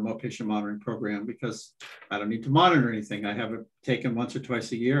was on a remote patient monitoring program because I don't need to monitor anything. I have it taken once or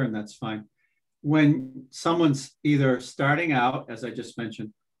twice a year and that's fine. When someone's either starting out, as I just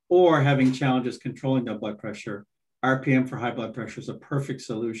mentioned, or having challenges controlling their blood pressure, RPM for high blood pressure is a perfect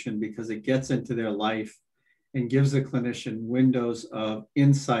solution because it gets into their life and gives the clinician windows of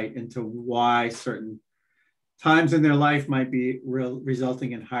insight into why certain times in their life might be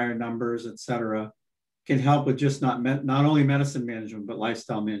resulting in higher numbers, et cetera, can help with just not only medicine management, but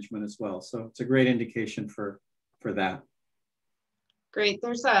lifestyle management as well. So it's a great indication for that. Great.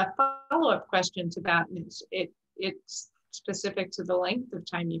 There's a follow-up question to that. It's specific to the length of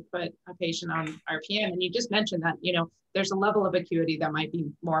time you put a patient on RPM. And you just mentioned that, there's a level of acuity that might be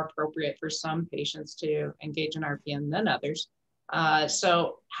more appropriate for some patients to engage in RPM than others.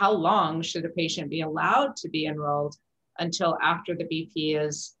 So how long should a patient be allowed to be enrolled until after the BP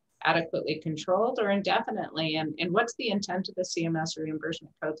is adequately controlled or indefinitely? And what's the intent of the CMS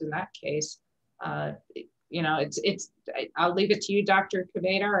reimbursement codes in that case? I'll leave it to you, Dr.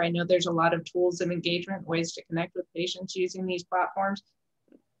 Kveder. I know there's a lot of tools of engagement, ways to connect with patients using these platforms.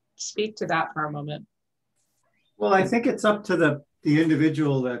 Speak to that for a moment. Well, I think it's up to the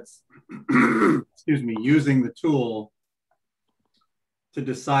individual that's, using the tool to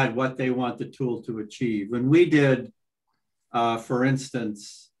decide what they want the tool to achieve. When we did, for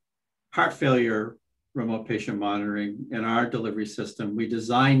instance, heart failure remote patient monitoring in our delivery system, we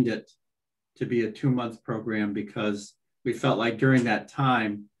designed it to be a 2-month program because we felt like during that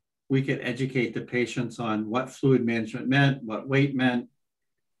time, we could educate the patients on what fluid management meant, what weight meant.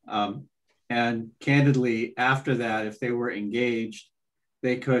 And candidly, after that, if they were engaged,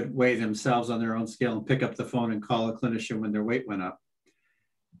 they could weigh themselves on their own scale and pick up the phone and call a clinician when their weight went up.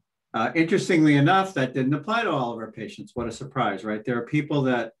 Interestingly enough, that didn't apply to all of our patients. What a surprise, right? There are people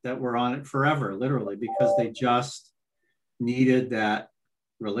that were on it forever, literally, because they just needed that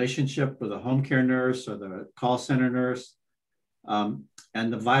relationship with a home care nurse or the call center nurse. And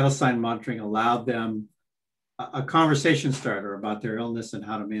the vital sign monitoring allowed them a conversation starter about their illness and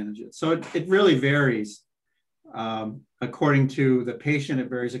how to manage it. So it really varies according to the patient. It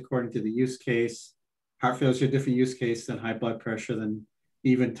varies according to the use case. Heart failure is a different use case than high blood pressure, than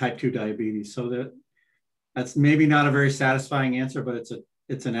even type 2 diabetes. So that's maybe not a very satisfying answer, but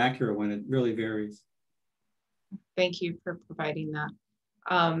it's an accurate one. It really varies. Thank you for providing that.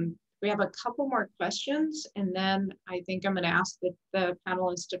 We have a couple more questions, and then I think I'm going to ask the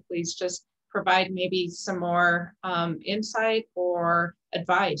panelists to please just provide maybe some more insight or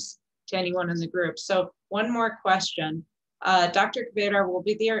advice to anyone in the group. So one more question. Dr. Kveder, will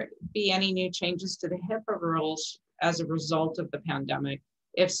there be any new changes to the HIPAA rules as a result of the pandemic?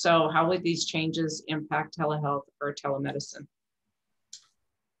 If so, how would these changes impact telehealth or telemedicine?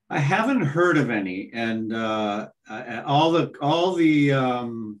 I haven't heard of any, and all the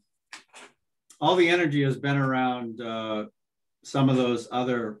energy has been around some of those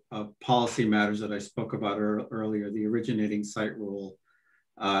other policy matters that I spoke about earlier. The originating site rule,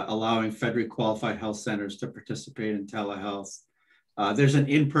 allowing federally qualified health centers to participate in telehealth, There's an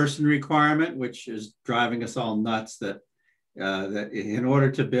in-person requirement, which is driving us all nuts, that in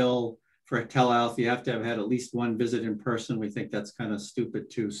order to bill for a telehealth, you have to have had at least one visit in person. We think that's kind of stupid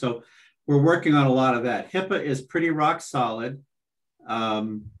too. So we're working on a lot of that. HIPAA is pretty rock solid.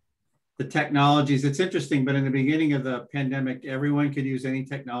 The technologies, it's interesting, but in the beginning of the pandemic, everyone could use any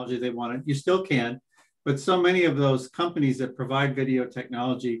technology they wanted. You still can, but so many of those companies that provide video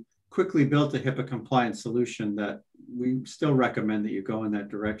technology quickly built a HIPAA compliant solution that we still recommend that you go in that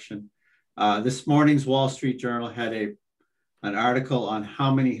direction. This morning's Wall Street Journal had an article on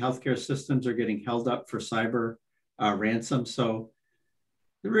how many healthcare systems are getting held up for cyber ransom. So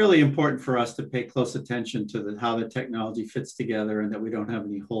it's really important for us to pay close attention to how the technology fits together and that we don't have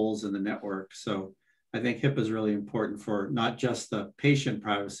any holes in the network. So I think HIPAA is really important for not just the patient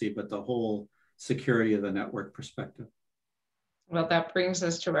privacy, but the whole security of the network perspective. Well, that brings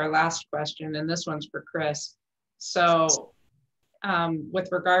us to our last question, and this one's for Chris. So with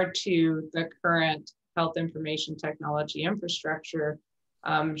regard to the current health information technology infrastructure,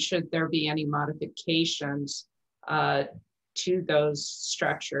 should there be any modifications to those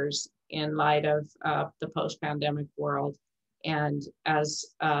structures in light of the post-pandemic world, and as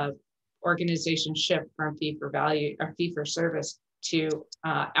organizations shift from fee-for-value or fee-for-service to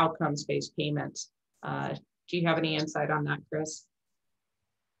outcomes-based payments? Do you have any insight on that, Chris?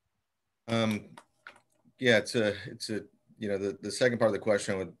 Yeah, it's a you know, the second part of the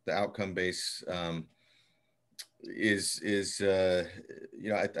question with the outcome base is you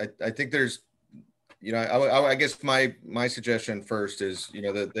know, I think there's, you know, I guess my suggestion first is, you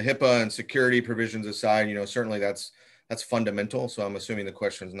know, the HIPAA and security provisions aside, you know, certainly that's fundamental. So I'm assuming the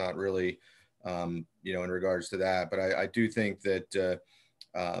question is not really, you know, in regards to that, but I do think that,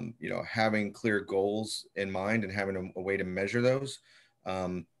 you know, having clear goals in mind and having a way to measure those,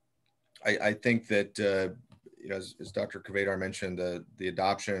 I think that, you know, as Dr. Kvedar mentioned, the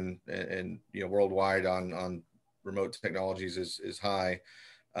adoption and you know, worldwide on remote technologies is high.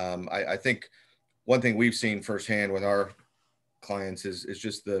 I think one thing we've seen firsthand with our clients is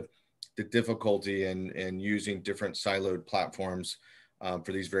just the difficulty in using different siloed platforms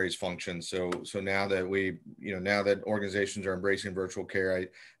for these various functions. So now that now that organizations are embracing virtual care,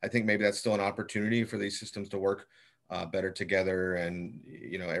 I think maybe that's still an opportunity for these systems to work better together, and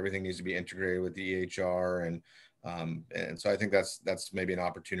you know, everything needs to be integrated with the EHR, and so I think that's maybe an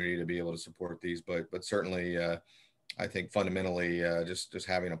opportunity to be able to support these, but certainly I think fundamentally just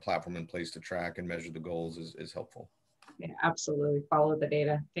having a platform in place to track and measure the goals is helpful. Yeah, absolutely. Follow the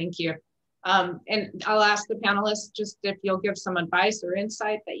data. Thank you. And I'll ask the panelists just if you'll give some advice or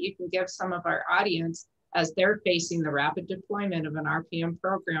insight that you can give some of our audience as they're facing the rapid deployment of an RPM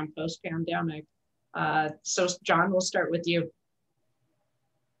program post-pandemic. So John, we'll start with you.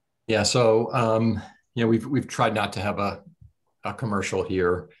 Yeah, so you know, we've tried not to have a commercial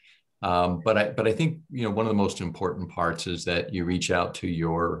here, but I think, you know, one of the most important parts is that you reach out to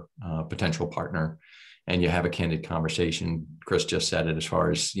your potential partner and you have a candid conversation. Chris just said it, as far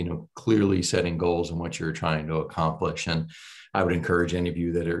as, you know, clearly setting goals and what you're trying to accomplish. And I would encourage any of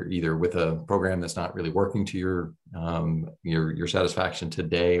you that are either with a program that's not really working to your satisfaction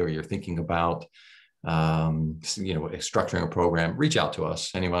today, or you're thinking about you know, structuring a program, reach out to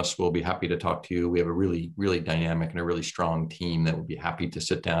us. Any of us will be happy to talk to you. We have a really, really dynamic and a really strong team that would be happy to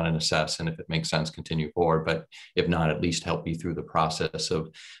sit down and assess, and if it makes sense, continue forward. But if not, at least help you through the process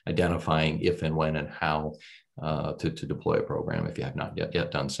of identifying if and when and how to deploy a program if you have not yet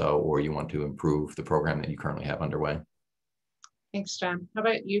done so, or you want to improve the program that you currently have underway. Thanks, John. How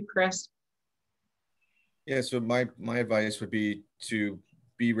about you, Chris? Yeah, so my advice would be to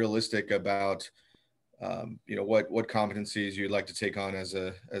be realistic about you know, what competencies you'd like to take on as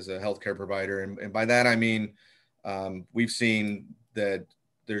a healthcare provider, and by that I mean we've seen that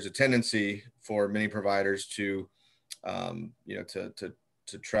there's a tendency for many providers to you know,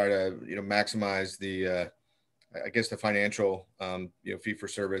 to try to, you know, maximize the I guess the financial you know, fee for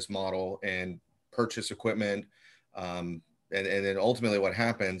service model and purchase equipment, and then ultimately what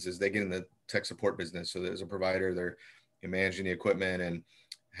happens is they get in the tech support business. So as a provider, they're managing the equipment and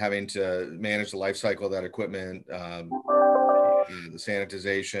having to manage the life cycle of that equipment, the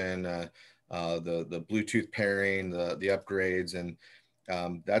sanitization, the Bluetooth pairing, the upgrades, and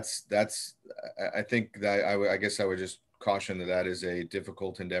that's I think that I guess I would just caution that is a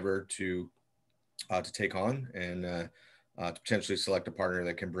difficult endeavor to take on, and to potentially select a partner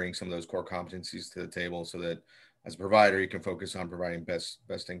that can bring some of those core competencies to the table, so that as a provider you can focus on providing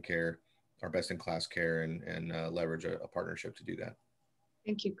best in care or best in class care, and leverage a partnership to do that.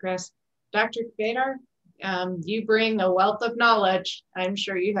 Thank you, Chris. Dr. Kvedar, you bring a wealth of knowledge. I'm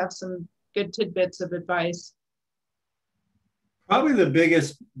sure you have some good tidbits of advice. Probably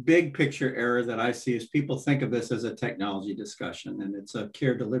the big picture error that I see is people think of this as a technology discussion, and it's a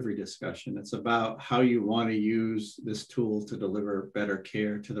care delivery discussion. It's about how you want to use this tool to deliver better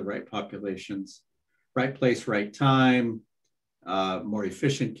care to the right populations, right place, right time, more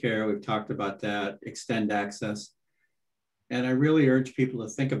efficient care. We've talked about that, extend access. And I really urge people to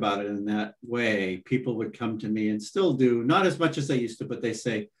think about it in that way. People would come to me and still do, not as much as they used to, but they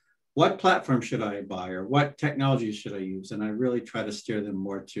say, what platform should I buy or what technologies should I use? And I really try to steer them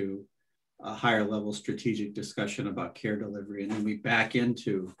more to a higher level strategic discussion about care delivery. And then we back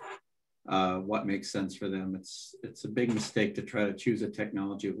into what makes sense for them. It's a big mistake to try to choose a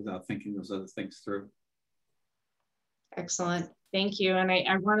technology without thinking those other things through. Excellent. Thank you. And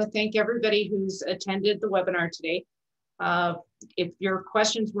I want to thank everybody who's attended the webinar today. If your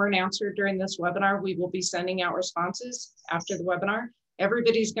questions weren't answered during this webinar, we will be sending out responses after the webinar.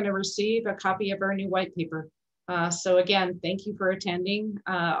 Everybody's going to receive a copy of our new white paper. So again, thank you for attending.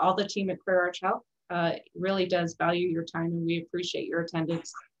 All the team at ClearArch Health really does value your time, and we appreciate your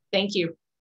attendance. Thank you.